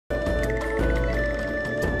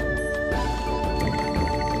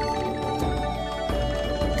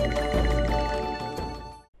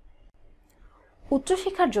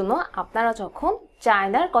উচ্চশিক্ষার জন্য আপনারা যখন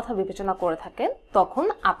চায়নার কথা বিবেচনা করে থাকেন তখন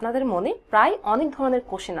আপনাদের মনে প্রায় অনেক ধরনের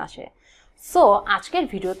কোশ্চেন আসে। সো আজকের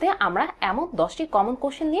ভিডিওতে আমরা এমন 10টি কমন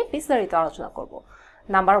কোশ্চেন নিয়ে বিস্তারিত আলোচনা করব।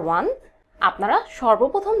 নাম্বার 1, আপনারা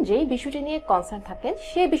সর্বপ্রথম যেই বিষয়টি নিয়ে কনসার্ন থাকেন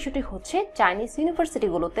সেই বিষয়টি হচ্ছে চাইনিজ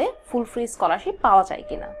ইউনিভার্সিটিগুলোতে ফুল ফ্রি স্কলারশিপ পাওয়া যায়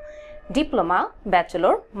কিনা। ডিপ্লোমা,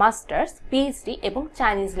 ব্যাচেলর, মাস্টার্স, পিএইচডি এবং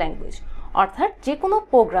চাইনিজ ল্যাঙ্গুয়েজ অর্থাৎ যে কোনো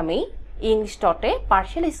প্রোগ্রামেই ইংলিশ টটে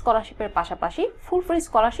পার্শিয়াল স্কলারশিপের পাশাপাশি ফুল ফ্রি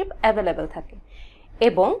স্কলারশিপ অ্যাভেলেবেল থাকে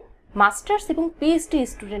এবং মাস্টার্স এবং পিএইচডি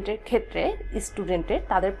স্টুডেন্টের ক্ষেত্রে স্টুডেন্টের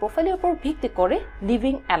তাদের প্রোফাইলের উপর ভিত্তি করে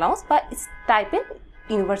লিভিং অ্যালাউন্স বা স্টাইপেন্ড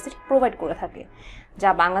ইউনিভার্সিটি প্রোভাইড করে থাকে, যা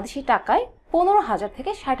বাংলাদেশি টাকায় 15,000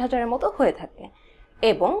 থেকে 60,000-এর মতো হয়ে থাকে।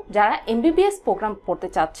 এবং যারা এমবিবিএস প্রোগ্রাম পড়তে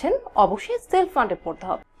চাচ্ছেন অবশ্যই সেলফ ফান্ডে পড়তে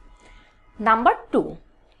হবে। নাম্বার 2,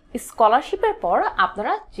 স্কলারশিপের পর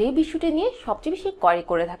আপনারা যে বিষয়টি নিয়ে সবচেয়ে বেশি কোয়ারি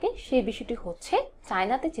করে থাকেন সেই বিষয়টি হচ্ছে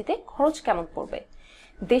চায়নাতে যেতে খরচ কেমন পড়বে।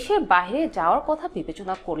 দেশের বাইরে যাওয়ার কথা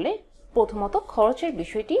বিবেচনা করলে প্রথমত খরচের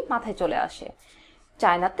বিষয়টি মাথায় চলে আসে।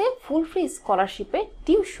 চায়নাতে full free স্কলারশিপে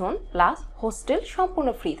tuition plus hostel সম্পূর্ণ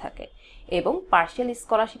ফ্রি থাকে এবং পার্শিয়াল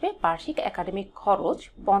স্কলারশিপে বার্ষিক একাডেমিক খরচ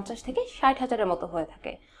 50 থেকে 60,000-এর মতো হয়ে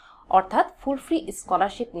থাকে। অর্থাৎ ফুল ফ্রি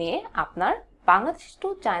স্কলারশিপ নিয়ে আপনার বাংলাদেশ টু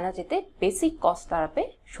চায়না যেতে বেসিক কস্ট দাঁড়াবে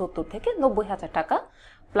 70 থেকে 90,000 টাকা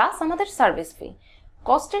প্লাস আমাদের সার্ভিস ফি।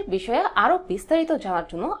 কস্টের বিষয়ে আরও বিস্তারিত জানার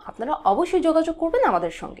জন্য আপনারা অবশ্যই যোগাযোগ করবেন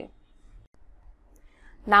আমাদের সঙ্গে।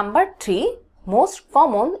 নাম্বার 3, মোস্ট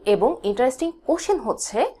কমন এবং ইন্টারেস্টিং কোশ্চেন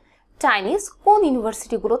হচ্ছে চাইনিজ কোন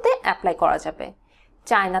ইউনিভার্সিটিগুলোতে অ্যাপ্লাই করা যাবে।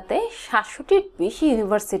 চায়নাতে 700-টির বেশি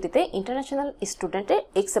ইউনিভার্সিটিতে ইন্টারন্যাশনাল স্টুডেন্টের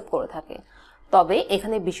অ্যাকসেপ্ট করে থাকে। তবে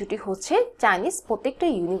এখানে বিষয়টি হচ্ছে চাইনিজ প্রত্যেকটা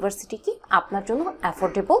ইউনিভার্সিটি কি আপনার জন্য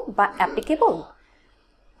অ্যাফোর্ডেবল বা অ্যাপ্লিকেবল।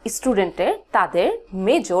 স্টুডেন্টের তাদের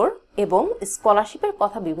মেজর এবং স্কলারশিপের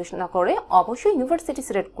কথা বিবেচনা করে অবশ্যই ইউনিভার্সিটি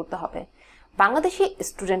সিলেক্ট করতে হবে। বাংলাদেশি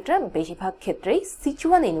স্টুডেন্টরা বেশিরভাগ ক্ষেত্রেই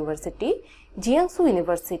Sichuan university, Jiangsu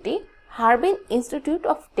university, Harbin institute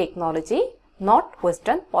of technology, north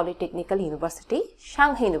western polytechnical university,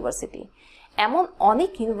 Shanghai university এমন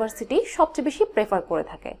অনেক ইউনিভার্সিটি সবচেয়ে বেশি প্রেফার করে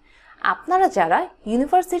থাকে। আপনারা যারা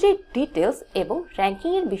ইউনিভার্সিটির ডিটেলস এবং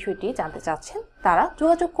র্যাঙ্কিংয়ের বিষয়টি জানতে চাচ্ছেন তারা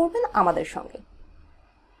যোগাযোগ করবেন আমাদের সঙ্গে।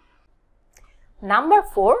 নাম্বার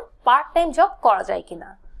 4, পার্ট টাইম জব করা যায় কিনা।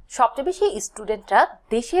 সবচেয়ে বেশি স্টুডেন্টরা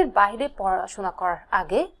দেশের বাইরে পড়াশোনা করার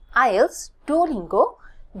আগে আইএলস, ডুওলিঙ্গো,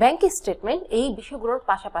 ব্যাংক স্টেটমেন্ট এই বিষয়গুলোর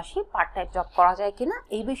পাশাপাশি পার্ট টাইম জব করা যায় কিনা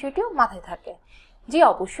এই বিষয়টিও মাথায় থাকে। যে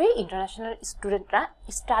অবশ্যই ইন্টারন্যাশনাল স্টুডেন্টরা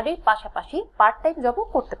স্টাডির পাশাপাশি পার্ট টাইম জবও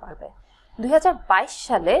করতে পারবে। 2022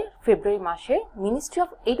 সালের ফেব্রুয়ারি মাসে মিনিস্ট্রি অফ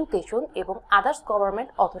এডুকেশন এবং আদার্স গভর্নমেন্ট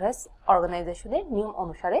অথরাইজ অর্গানাইজেশনের নিয়ম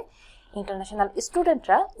অনুসারে ইন্টারন্যাশনাল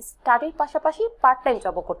স্টুডেন্টরা স্টাডির পাশাপাশি পার্ট টাইম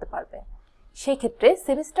জবও করতে পারবে। সেই ক্ষেত্রে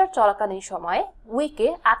সেমিস্টার চলাকালীন সময়ে উইকে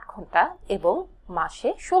 8 ঘন্টা এবং মাসে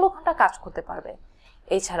 16 ঘন্টা কাজ করতে পারবে।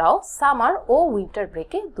 এছাড়াও সামার ও উইন্টার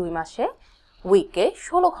ব্রেকে 2 মাসে উইকে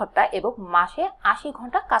 16 ঘন্টা এবং মাসে 80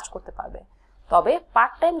 ঘন্টা কাজ করতে পারবে। তবে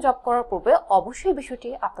পার্ট টাইম জব করার পূর্বে অবশ্যই বিষয়টি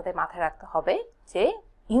আপনাদের মাথায় রাখতে হবে যে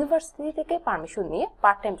ইউনিভার্সিটি থেকে পারমিশন নিয়ে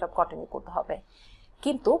পার্ট টাইম জব কন্টিনিউ করতে হবে।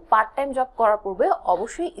 কিন্তু পার্ট টাইম জব করার পূর্বে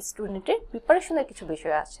অবশ্যই স্টুডেন্টের প্রিপারেশনের কিছু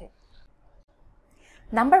বিষয় আছে।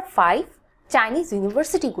 নাম্বার 5, চাইনিজ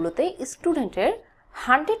ইউনিভার্সিটিগুলোতে স্টুডেন্টের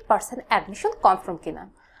 100% অ্যাডমিশন কনফার্ম কিনা।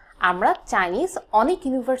 আমরা চাইনিজ অনেক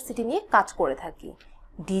ইউনিভার্সিটি নিয়ে কাজ করে থাকি।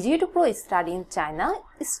 ডিজিটু প্রো স্টাডি ইন চায়না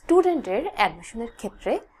স্টুডেন্টের অ্যাডমিশনের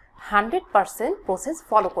ক্ষেত্রে 100% প্রসেস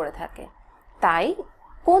ফলো করে থাকে। তাই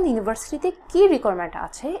কোন ইউনিভার্সিটিতে কী রিকোয়ারমেন্ট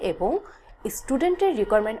আছে এবং স্টুডেন্টের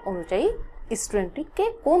রিকোয়ারমেন্ট অনুযায়ী স্টুডেন্টকে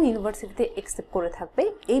কোন ইউনিভার্সিটিতে অ্যাকসেপ্ট করে থাকবে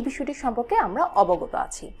এই বিষয়টি সম্পর্কে আমরা অবগত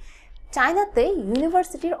আছি। চায়নাতে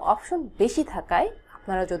ইউনিভার্সিটির অপশন বেশি থাকায়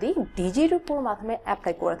আপনারা যদি ডিজির উপর মাধ্যমে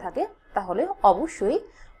অ্যাপ্লাই করে থাকেন তাহলে অবশ্যই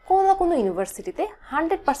কোনো না কোনো ইউনিভার্সিটিতে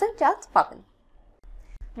 100% চান্স পাবেন।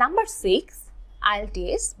 নাম্বার 6,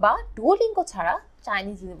 IELTS বা ডুওলিঙ্গো ছাড়া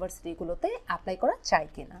চাইনিজ ইউনিভার্সিটিগুলোতে অ্যাপ্লাই করা যায়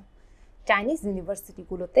কিনা। চাইনিজ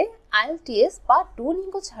ইউনিভার্সিটিগুলোতে IELTS বা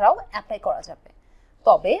ডুওলিঙ্গো ছাড়াও অ্যাপ্লাই করা যাবে।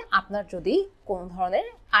 তবে আপনার যদি কোনো ধরনের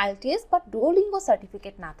IELTS বা ডুওলিঙ্গো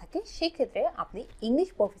সার্টিফিকেট না থাকে সেক্ষেত্রে আপনি ইংলিশ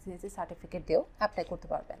প্রফিসিয়েন্সি সার্টিফিকেট দিয়েও অ্যাপ্লাই করতে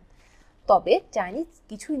পারবেন। তবে চাইনিজ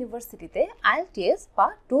কিছু ইউনিভার্সিটিতে IELTS বা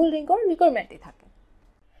ডুওলিঙ্গোর রিকোয়ারমেন্টই থাকে।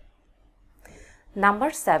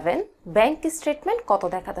 নাম্বার 7, ব্যাংক স্টেটমেন্ট কত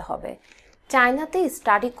দেখাতে হবে। চায়নাতে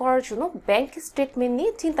স্টাডি করার জন্য ব্যাংক স্টেটমেন্ট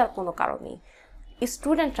নিয়ে চিন্তার কোনো কারণ নেই।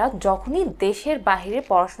 স্টুডেন্টরা যখনই দেশের বাইরে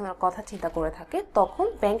পড়াশোনার কথা চিন্তা করে থাকে তখন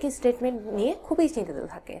ব্যাংক স্টেটমেন্ট নিয়ে খুবই চিন্তিত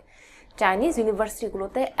থাকে। চাইনিজ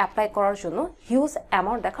ইউনিভার্সিটিগুলোতে অ্যাপ্লাই করার জন্য হিউজ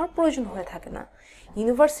অ্যামাউন্ট দেখার প্রয়োজন হয়ে থাকে না।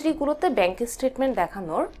 ইউনিভার্সিটিগুলোতে ব্যাংক স্টেটমেন্ট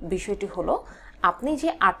দেখানোর বিষয়টি হলো আপনি যে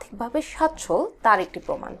আর্থিকভাবে সচ্ছল তার একটি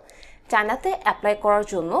প্রমাণ। চায়নাতে অ্যাপ্লাই করার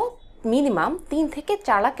জন্য মিনিমাম 3 থেকে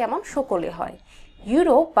 4 লাখ অ্যামাউন্ট শো করলে হয়।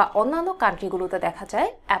 ইউরোপ বা অন্যান্য কান্ট্রিগুলোতে দেখা যায়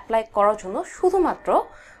অ্যাপ্লাই করার জন্য শুধুমাত্র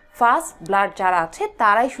ফার্স্ট ব্লাড যারা আছে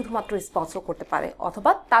তারাই শুধুমাত্র স্পন্সর করতে পারে,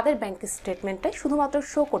 অথবা তাদের ব্যাংক স্টেটমেন্টে শুধুমাত্র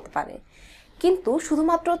শো করতে পারে। কিন্তু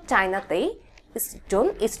শুধুমাত্র চায়নাতেই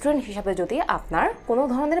স্টুডেন্ট হিসাবে যদি আপনার কোনো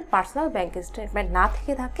ধরনের পার্সোনাল ব্যাংক স্টেটমেন্ট না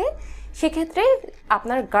থেকে থাকে, সেক্ষেত্রে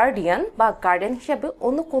আপনার গার্ডিয়ান হিসাবে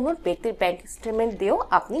অন্য কোনো ব্যক্তির ব্যাংক স্টেটমেন্ট দিয়েও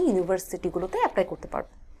আপনি ইউনিভার্সিটিগুলোতে অ্যাপ্লাই করতে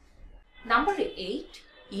পারবেন। নাম্বার 8,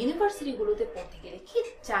 ইউনিভার্সিটিগুলোতে পড়তে গেলে কি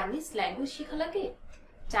চাইনিজ ল্যাঙ্গুয়েজ শেখা লাগে?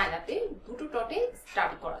 চায়নাতে দুটো ডটে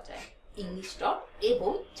স্টাডি করা যায়, ইংলিশ ডট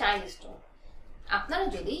এবং চাইনিজ ডট। আপনারা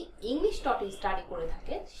যদি ইংলিশ ডটে স্টাডি করে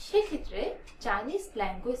থাকেন সেক্ষেত্রে চাইনিজ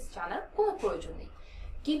ল্যাঙ্গুয়েজ জানার কোনো প্রয়োজন নেই।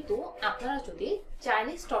 কিন্তু আপনারা যদি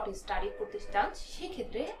চাইনিজ ডটে স্টাডি করতে চান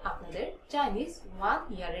সেক্ষেত্রে আপনাদের চাইনিজ 1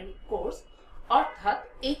 ইয়ারের কোর্স অর্থাৎ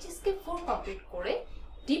এইচএসকে 4 কমপ্লিট করে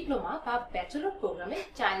ডিপ্লোমা বা ব্যাচেলর প্রোগ্রামে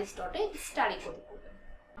চাইনিজ ডটে স্টাডি করতে পারবেন।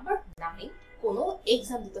 নাম্বার 9, কোনো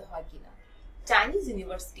এক্সাম দিতে হয় কিনা? চাইনিজ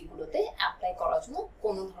ইউনিভার্সিটিগুলোতে অ্যাপ্লাই করার জন্য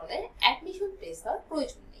কোনো ধরনের অ্যাডমিশন টেস্ট দেওয়ার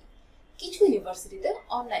প্রয়োজন নেই। কিছু ইউনিভার্সিটিতে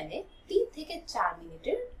অনলাইনে 3 থেকে 4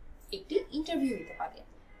 মিনিটের একটি ইন্টারভিউ নিতে পারে,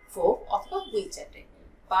 ফোন অথবা উইচ্যাটে।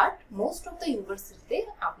 বাট মোস্ট অফ দ্য ইউনিভার্সিটিতে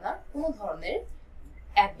আপনার কোনো ধরনের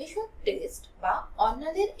অ্যাডমিশন টেস্ট বা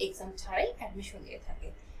অনলাইনের এক্সাম ছাড়াই অ্যাডমিশন দিয়ে থাকে।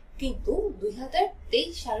 কিন্তু 2023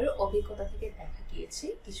 সালের অভিজ্ঞতা থেকে দেখা গিয়েছে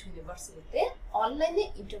কিছু ইউনিভার্সিটিতে অনলাইনে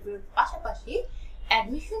ইন্টারভিউর পাশাপাশি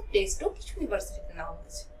অ্যাডমিশন টেস্টও কিছু ইউনিভার্সিটিতে নেওয়া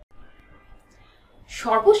হয়েছে।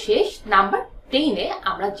 সর্বশেষ নাম্বার 10-এ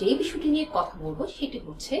আমরা যে বিষয়টি নিয়ে কথা বলবো সেটি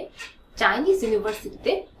হচ্ছে চাইনিজ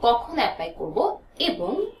ইউনিভার্সিটিতে কখন অ্যাপ্লাই করব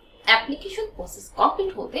এবং অ্যাপ্লিকেশন প্রসেস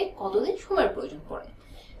কমপ্লিট হতে কতদিন সময়ের প্রয়োজন পড়ে।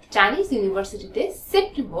 চাইনিজ ইউনিভার্সিটিতে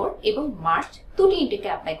সেপ্টেম্বর এবং মার্চ দুটি ইনটেকে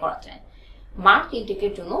অ্যাপ্লাই করা যায়। মার্চ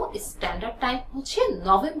ইনটেকের জন্য স্ট্যান্ডার্ড টাইম হচ্ছে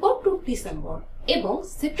নভেম্বর টু ডিসেম্বর এবং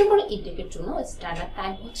সেপ্টেম্বর ইনটেকের জন্য স্ট্যান্ডার্ড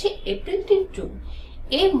টাইম হচ্ছে এপ্রিল টু জুন।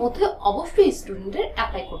 এর মধ্যে অবশ্যই স্টুডেন্টদের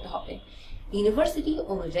অ্যাপ্লাই করতে হবে। ইউনিভার্সিটি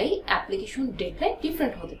অনুযায়ী অ্যাপ্লিকেশন ডেডলাইন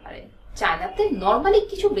ডিফারেন্ট হতে পারে। চায়নাতে নর্মালি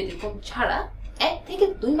কিছু ব্যতিক্রম ছাড়া 1 থেকে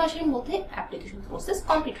 2 মাসের মধ্যে অ্যাপ্লিকেশন প্রসেস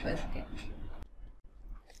কমপ্লিট হয়ে থাকে।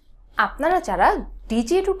 আপনারা যারা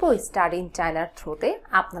ডিজিটুটো স্টাডি ইন চায়নার থ্রুতে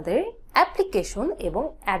আপনাদের অ্যাপ্লিকেশন এবং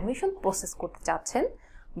অ্যাডমিশন প্রসেস করতে চাচ্ছেন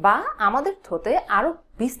বা আমাদের থ্রুতে আরও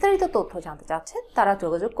বিস্তারিত তথ্য জানতে চাচ্ছেন, তারা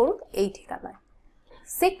যোগাযোগ করুন এই ঠিকানায়।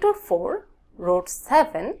 Sector 4, road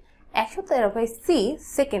 7, 113 by C,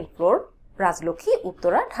 second floor, Rajlakshmi,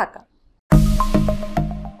 Uttara, Dhaka.